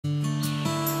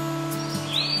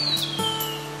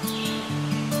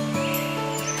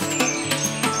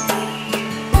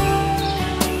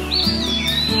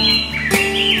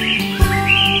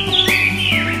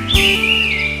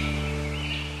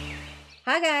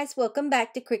guys, welcome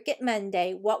back to Cricut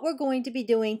Monday. What we're going to be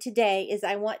doing today is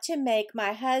I want to make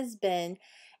my husband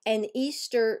an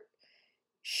Easter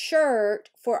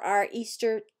shirt for our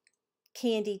Easter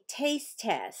candy taste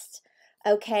test.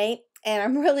 Okay, and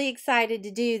I'm really excited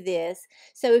to do this.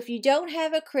 So if you don't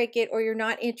have a Cricut or you're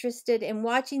not interested in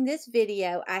watching this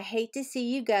video, I hate to see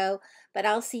you go, but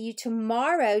I'll see you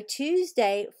tomorrow,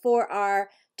 Tuesday, for our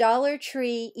Dollar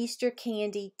Tree Easter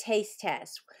candy taste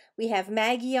test. We have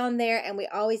Maggie on there and we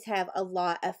always have a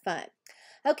lot of fun.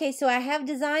 Okay, so I have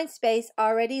Design Space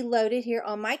already loaded here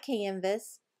on my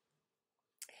canvas.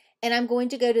 And I'm going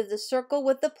to go to the circle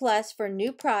with the plus for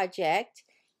new project,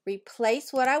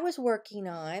 replace what I was working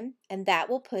on, and that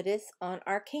will put us on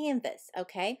our canvas,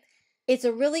 okay? It's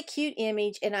a really cute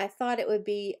image and I thought it would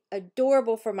be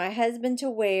adorable for my husband to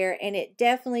wear, and it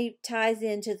definitely ties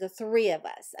into the three of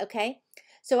us, okay?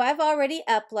 So I've already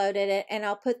uploaded it and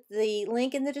I'll put the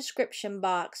link in the description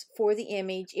box for the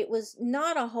image. It was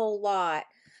not a whole lot.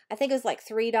 I think it was like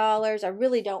 $3. I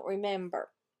really don't remember.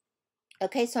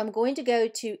 Okay, so I'm going to go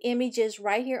to images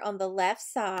right here on the left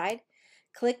side.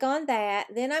 Click on that.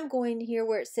 Then I'm going here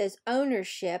where it says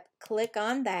ownership. Click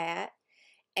on that.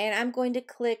 And I'm going to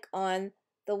click on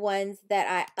the ones that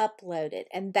I uploaded.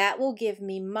 And that will give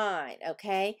me mine,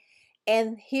 okay?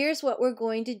 And here's what we're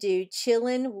going to do,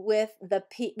 chilling with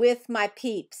my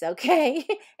peeps, okay?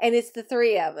 And it's the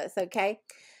three of us, okay?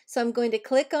 So I'm going to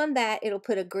click on that. It'll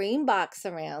put a green box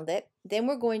around it. Then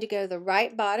we're going to go to the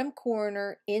right bottom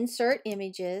corner, insert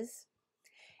images.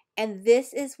 And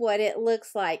this is what it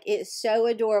looks like. It's so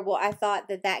adorable. I thought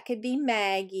that that could be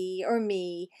Maggie or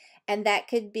me, and that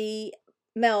could be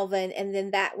Melvin, and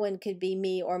then that one could be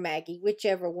me or Maggie,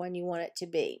 whichever one you want it to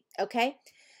be, okay?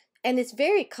 And it's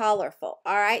very colorful,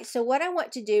 all right? So what I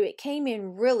want to do, it came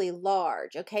in really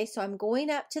large, okay? So I'm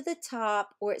going up to the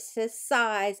top where it says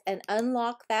size and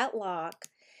unlock that lock.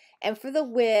 And for the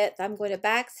width, I'm going to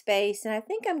backspace, and I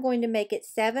think I'm going to make it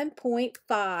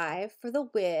 7.5 for the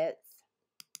width.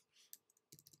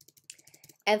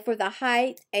 And for the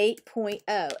height,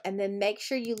 8.0. And then make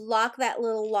sure you lock that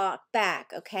little lock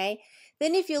back, okay?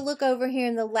 Then if you look over here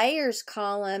in the layers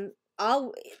column,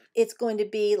 it's going to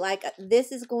be like,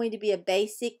 this is going to be a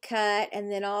basic cut,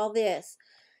 and then all this.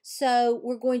 So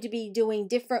we're going to be doing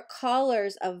different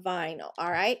colors of vinyl, all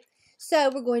right?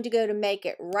 So we're going to go to make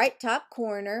it right top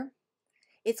corner.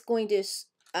 It's going to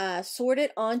sort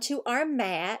it onto our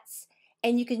mats,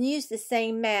 and you can use the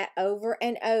same mat over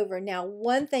and over. Now,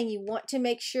 one thing you want to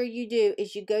make sure you do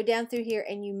is you go down through here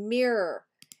and you mirror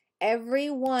every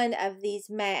one of these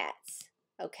mats,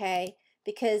 okay?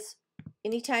 Because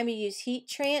anytime you use heat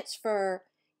transfer,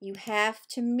 you have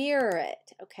to mirror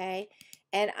it, okay?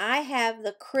 And I have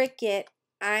the Cricut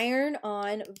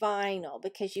iron-on vinyl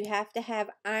because you have to have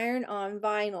iron-on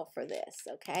vinyl for this,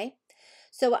 okay?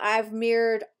 So I've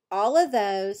mirrored all of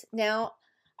those. Now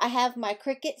I have my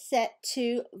Cricut set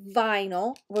to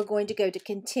vinyl. We're going to go to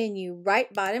continue,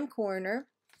 right bottom corner.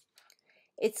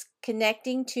 It's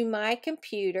connecting to my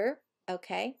computer,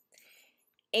 okay?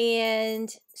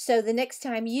 And so the next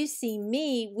time you see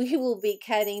me, we will be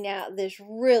cutting out this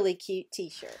really cute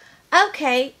t-shirt.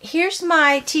 Okay, here's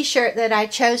my t-shirt that I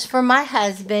chose for my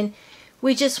husband.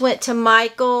 We just went to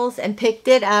Michael's and picked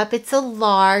it up. It's a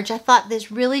large. I thought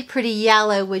this really pretty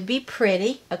yellow would be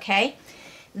pretty, okay?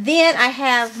 Then I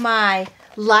have my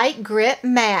light grip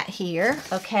mat here,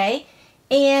 okay?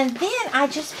 And then I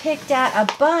just picked out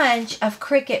a bunch of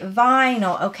Cricut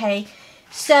vinyl, okay?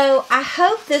 So I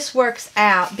hope this works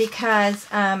out because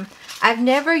I've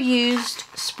never used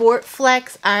Sport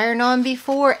Flex iron-on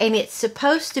before, and it's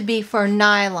supposed to be for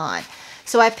nylon.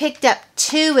 So I picked up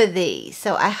 2 of these.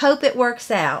 So I hope it works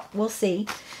out. We'll see.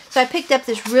 So I picked up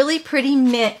this really pretty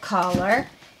mint color.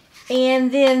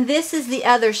 And then this is the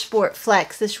other Sport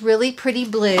Flex, this really pretty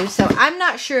blue. So I'm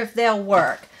not sure if they'll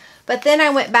work. But then I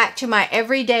went back to my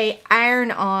everyday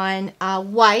iron-on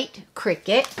white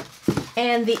Cricut.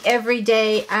 And the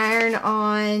everyday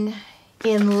iron-on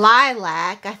in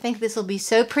lilac. I think this will be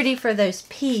so pretty for those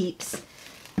peeps.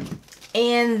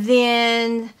 And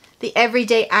then the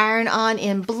everyday iron-on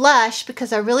in blush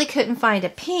because I really couldn't find a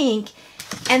pink.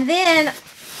 And then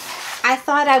I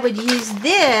thought I would use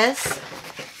this.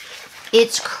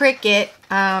 It's Cricut,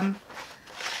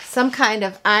 some kind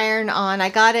of iron-on. I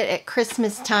got it at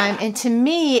Christmas time, and to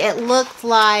me it looked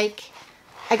like,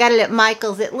 I got it at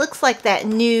Michael's, it looks like that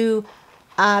new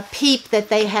peep that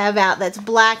they have out that's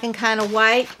black and kind of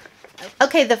white.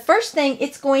 Okay, the first thing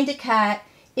it's going to cut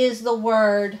is the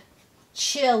word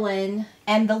chillin'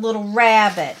 and the little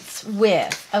rabbits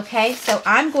with, okay? So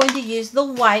I'm going to use the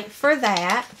white for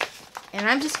that. And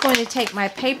I'm just going to take my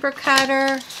paper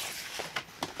cutter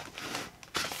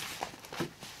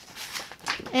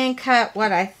and cut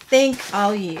what I think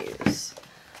I'll use.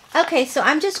 Okay, so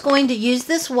I'm just going to use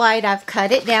this white. I've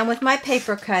cut it down with my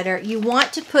paper cutter. You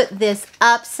want to put this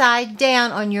upside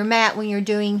down on your mat when you're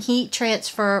doing heat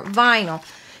transfer vinyl.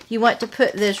 You want to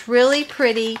put this really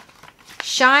pretty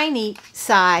shiny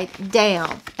side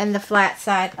down and the flat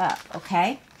side up,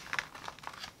 okay?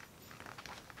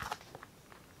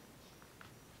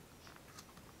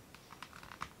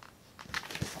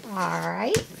 All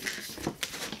right.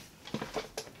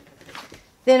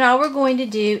 Then all we're going to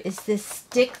do is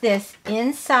stick this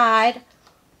inside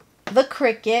the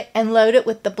Cricut and load it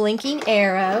with the blinking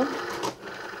arrow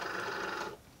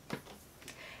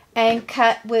and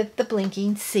cut with the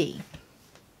blinking C.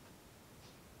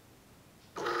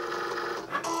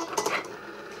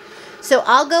 So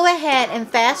I'll go ahead and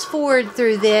fast forward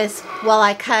through this while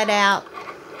I cut out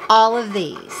all of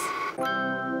these.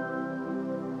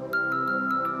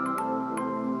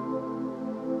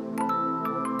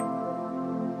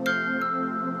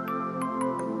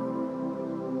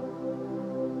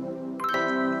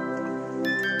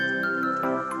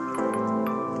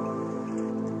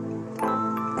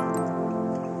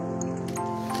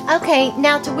 Okay,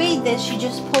 now to weed this, you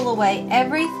just pull away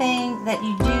everything that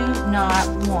you do not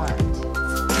want.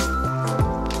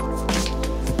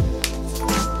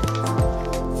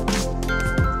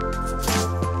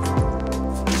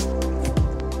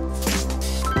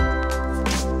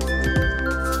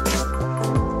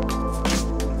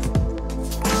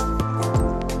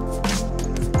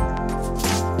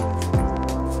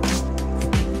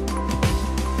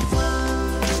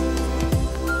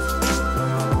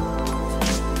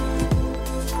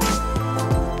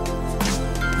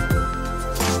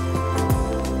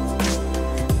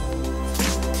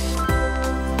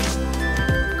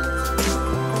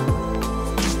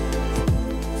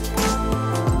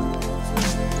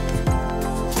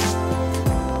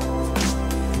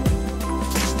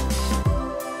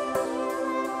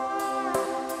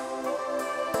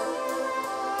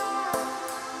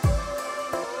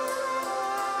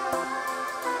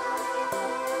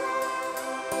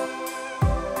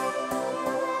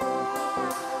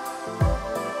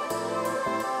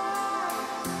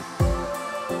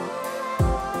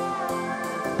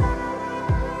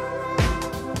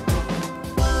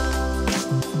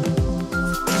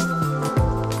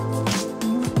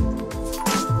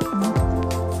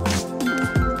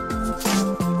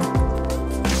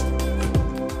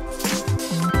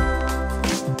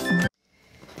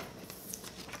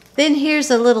 Then here's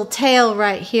a little tail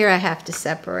right here I have to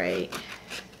separate.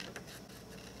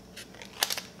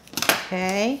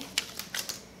 Okay.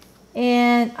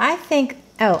 And I think,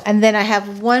 oh, and then I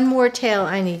have one more tail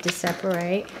I need to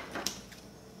separate.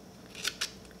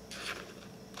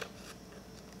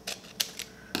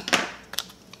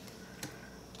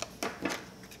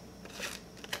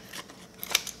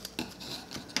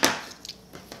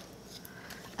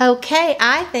 Okay,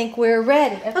 I think we're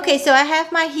ready. Okay, so I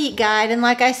have my heat guide, and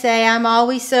like I say, I'm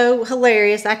always so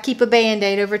hilarious. I keep a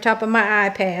Band-Aid over top of my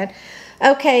iPad.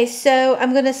 Okay, so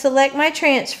I'm going to select my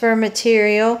transfer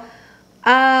material.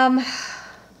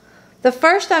 The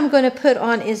first I'm going to put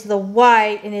on is the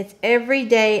white, and it's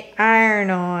Everyday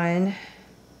Iron-On.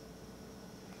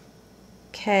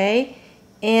 Okay,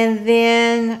 and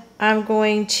then I'm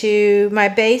going to, my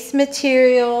base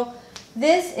material.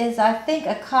 This is, I think,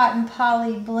 a cotton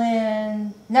poly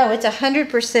blend. No, it's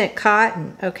 100%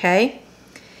 cotton, okay?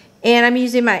 And I'm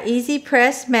using my Easy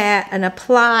Press mat and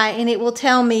apply, and it will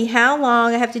tell me how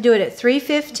long. I have to do it at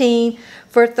 315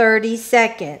 for 30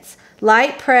 seconds.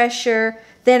 Light pressure,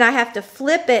 then I have to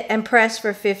flip it and press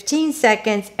for 15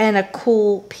 seconds and a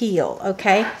cool peel,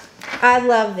 okay? I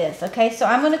love this, okay? So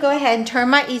I'm going to go ahead and turn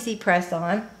my Easy Press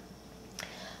on.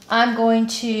 I'm going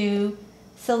to...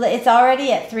 So it's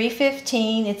already at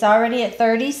 315, it's already at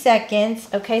 30 seconds.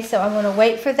 Okay, so I'm gonna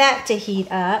wait for that to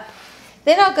heat up.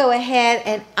 Then I'll go ahead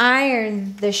and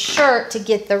iron the shirt to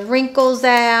get the wrinkles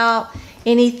out,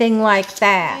 anything like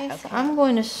that. Okay, so I'm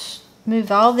going to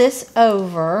move all this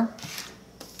over.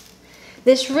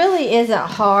 This really isn't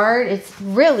hard, it's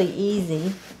really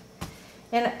easy.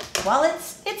 And well,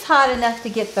 it's hot enough to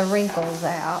get the wrinkles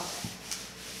out.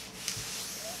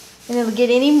 And it'll get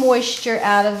any moisture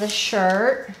out of the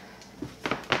shirt.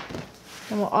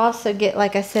 And we'll also get,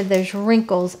 like I said, those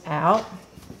wrinkles out.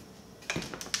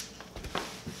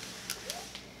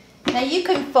 Now you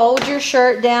can fold your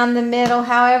shirt down the middle,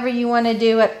 however you want to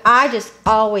do it. I just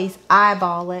always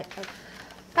eyeball it.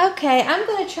 Okay, I'm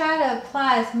going to try to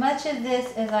apply as much of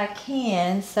this as I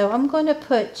can. So I'm going to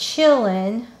put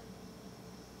Chillin',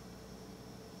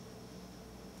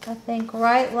 I think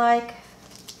right like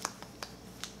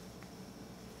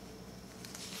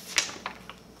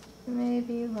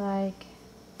maybe like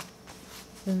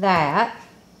that.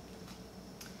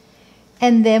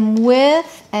 And then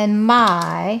with and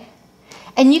my,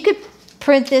 and you could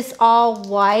print this all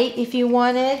white if you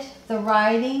wanted the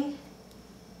writing.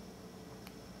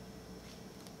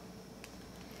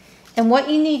 And what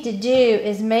you need to do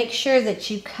is make sure that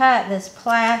you cut this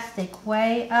plastic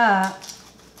way up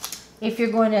if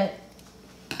you're going to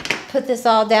put this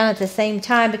all down at the same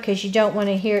time, because you don't want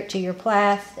to adhere it to your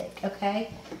plastic,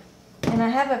 okay? And I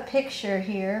have a picture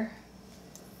here.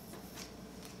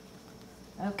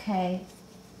 Okay,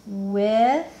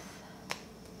 with,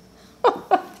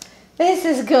 this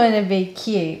is going to be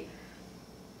cute.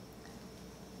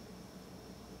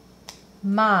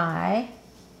 My,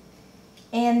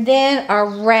 and then our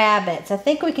rabbits. I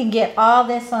think we can get all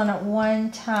this on at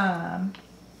one time.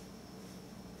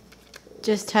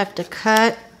 Just have to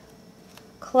cut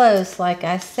close, like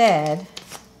I said.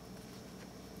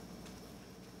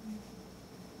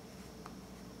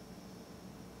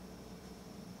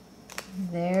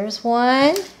 There's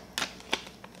one.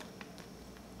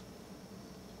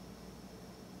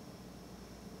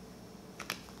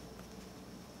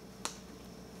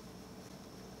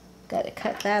 Got to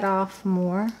cut that off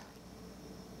more.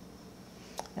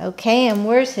 Okay, and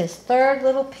where's his third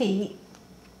little peep?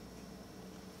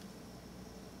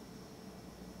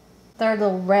 Third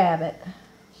little rabbit.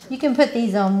 You can put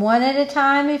these on one at a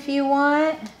time if you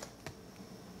want.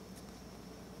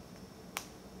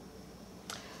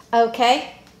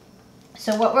 Okay,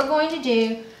 so what we're going to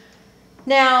do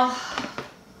now,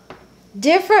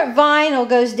 different vinyl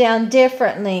goes down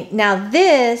differently. Now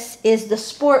this is the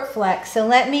Sport Flex, so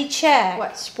let me check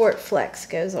what Sport Flex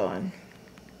goes on.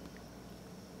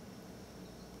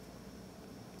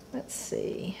 Let's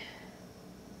see.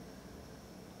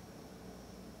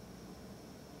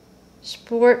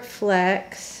 Sport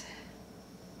Flex,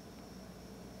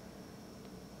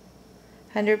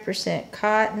 100%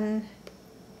 cotton.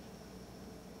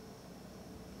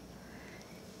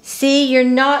 See, you're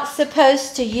not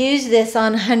supposed to use this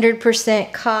on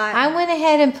 100% cotton. I went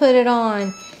ahead and put it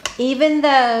on, even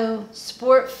though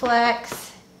Sport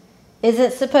Flex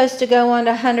isn't supposed to go on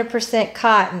to 100%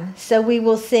 cotton. So we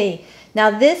will see.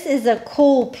 Now this is a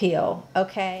cool peel,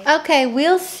 okay? Okay,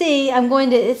 we'll see.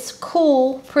 It's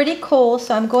cool, pretty cool,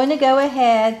 so I'm going to go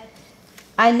ahead.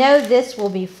 I know this will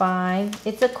be fine.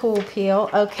 It's a cool peel,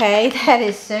 okay? That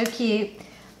is so cute.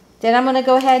 Then I'm going to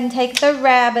go ahead and take the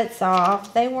rabbits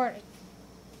off. They weren't.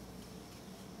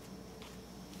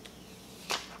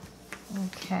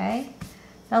 Okay.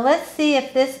 Now let's see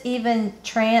if this even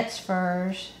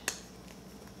transfers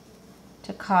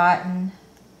to cotton.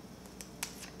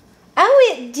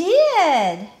 Oh, it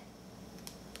did.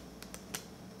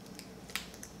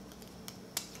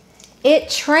 It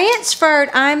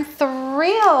transferred. I'm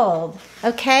thrilled.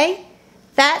 Okay.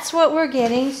 That's what we're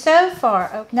getting so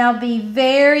far. Okay. Now be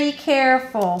very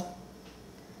careful.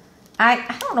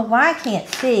 I don't know why I can't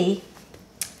see.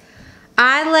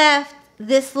 I left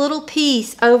this little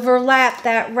piece overlap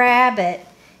that rabbit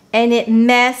and it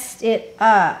messed it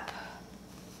up.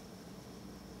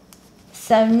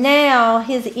 So now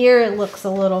his ear looks a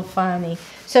little funny.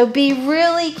 So be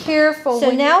really careful.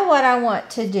 So now what I want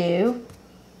to do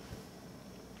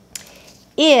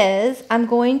is I'm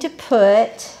going to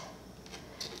put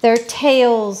their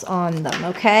tails on them,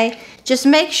 okay? Just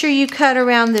make sure you cut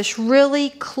around this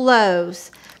really close,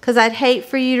 because I'd hate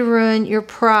for you to ruin your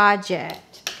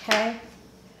project, okay?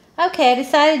 Okay, I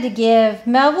decided to give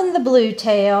Melvin the blue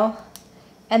tail,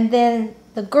 and then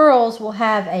the girls will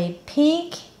have a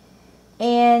pink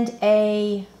and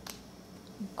a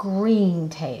green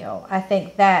tail. I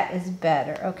think that is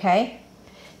better, okay?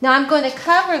 Now I'm going to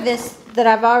cover this that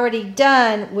I've already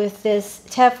done with this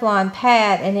Teflon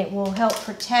pad, and it will help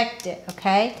protect it,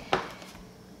 okay?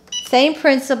 Same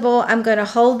principle, I'm going to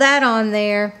hold that on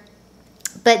there,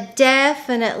 but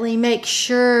definitely make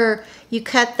sure you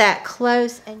cut that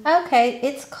close. Okay,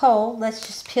 it's cold. Let's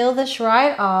just peel this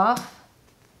right off.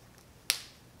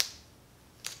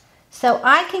 So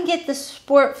I can get the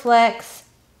Sport Flex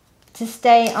to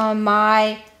stay on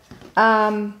my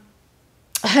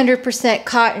 100%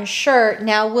 cotton shirt.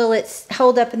 Now, will it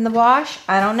hold up in the wash?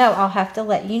 I don't know. I'll have to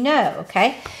let you know,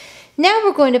 okay? Now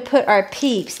we're going to put our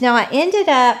peeps. Now, I ended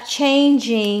up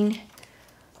changing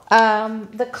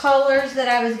the colors that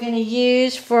I was going to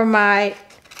use for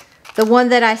the one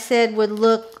that I said would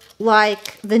look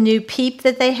like the new peep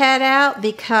that they had out,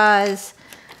 because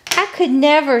I could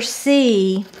never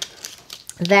see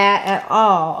that at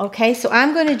all, okay? So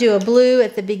I'm going to do a blue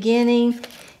at the beginning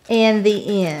and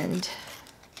the end.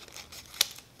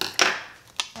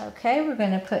 Okay, we're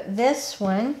going to put this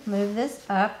one, move this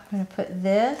up. I'm going to put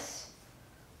this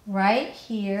right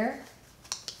here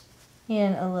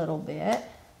in a little bit.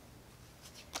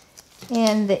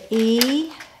 And the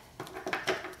E.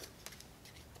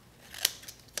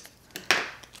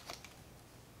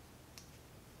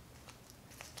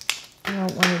 I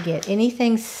don't want to get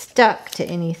anything stuck to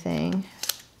anything.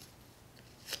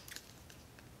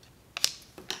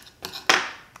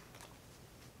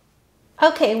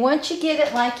 Okay, once you get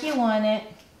it like you want it,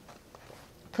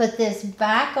 put this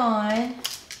back on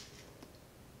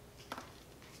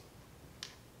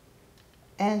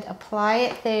and apply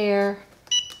it there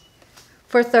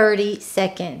for 30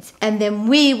 seconds. And then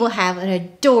we will have an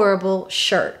adorable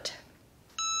shirt.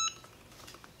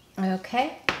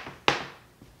 Okay.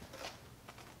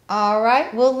 All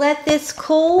right, we'll let this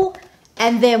cool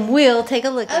and then we'll take a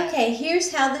look at it. Okay,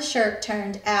 here's how the shirt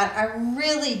turned out. I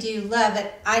really do love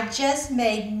it. I just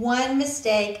made one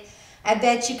mistake. I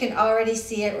bet you can already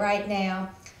see it right now.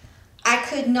 I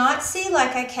could not see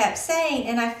like I kept saying,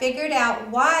 and I figured out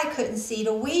why I couldn't see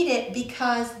to weed it,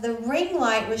 because the ring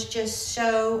light was just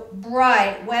so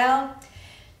bright. Well,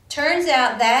 turns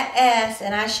out that S,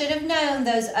 and I should have known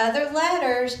those other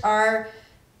letters are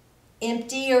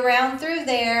empty around through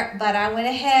there, but I went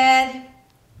ahead,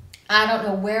 I don't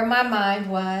know where my mind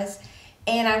was,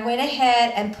 and I went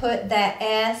ahead and put that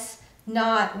S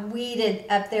not weeded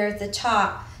up there at the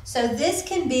top. So this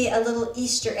can be a little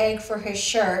Easter egg for his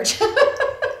shirt.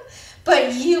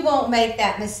 But you won't make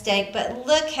that mistake. But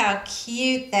look how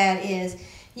cute that is.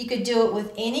 You could do it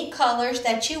with any colors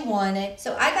that you wanted.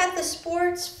 So I got the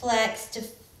Sports Flex to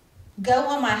go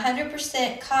on my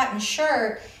 100% cotton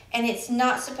shirt, and it's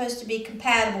not supposed to be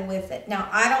compatible with it. Now,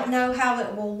 I don't know how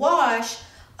it will wash.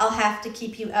 I'll have to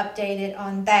keep you updated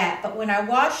on that. But when I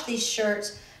wash these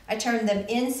shirts, I turn them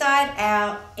inside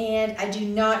out, and I do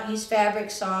not use fabric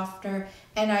softener,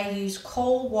 and I use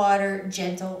cold water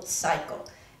gentle cycle.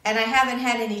 And I haven't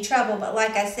had any trouble, but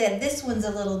like I said, this one's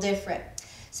a little different.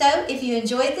 So if you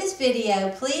enjoyed this video,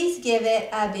 please give it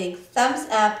a big thumbs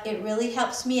up. It really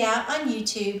helps me out on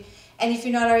YouTube. And if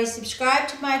you're not already subscribed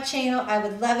to my channel, I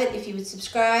would love it if you would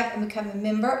subscribe and become a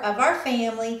member of our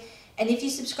family. And if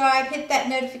you subscribe, hit that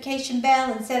notification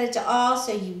bell and set it to all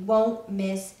so you won't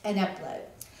miss an upload.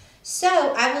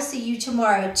 So I will see you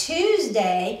tomorrow,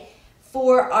 Tuesday,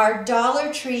 for our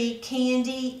Dollar Tree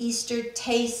Candy Easter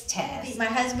Taste Test. My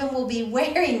husband will be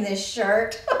wearing this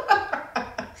shirt.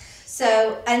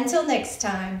 So until next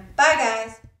time,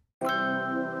 bye guys.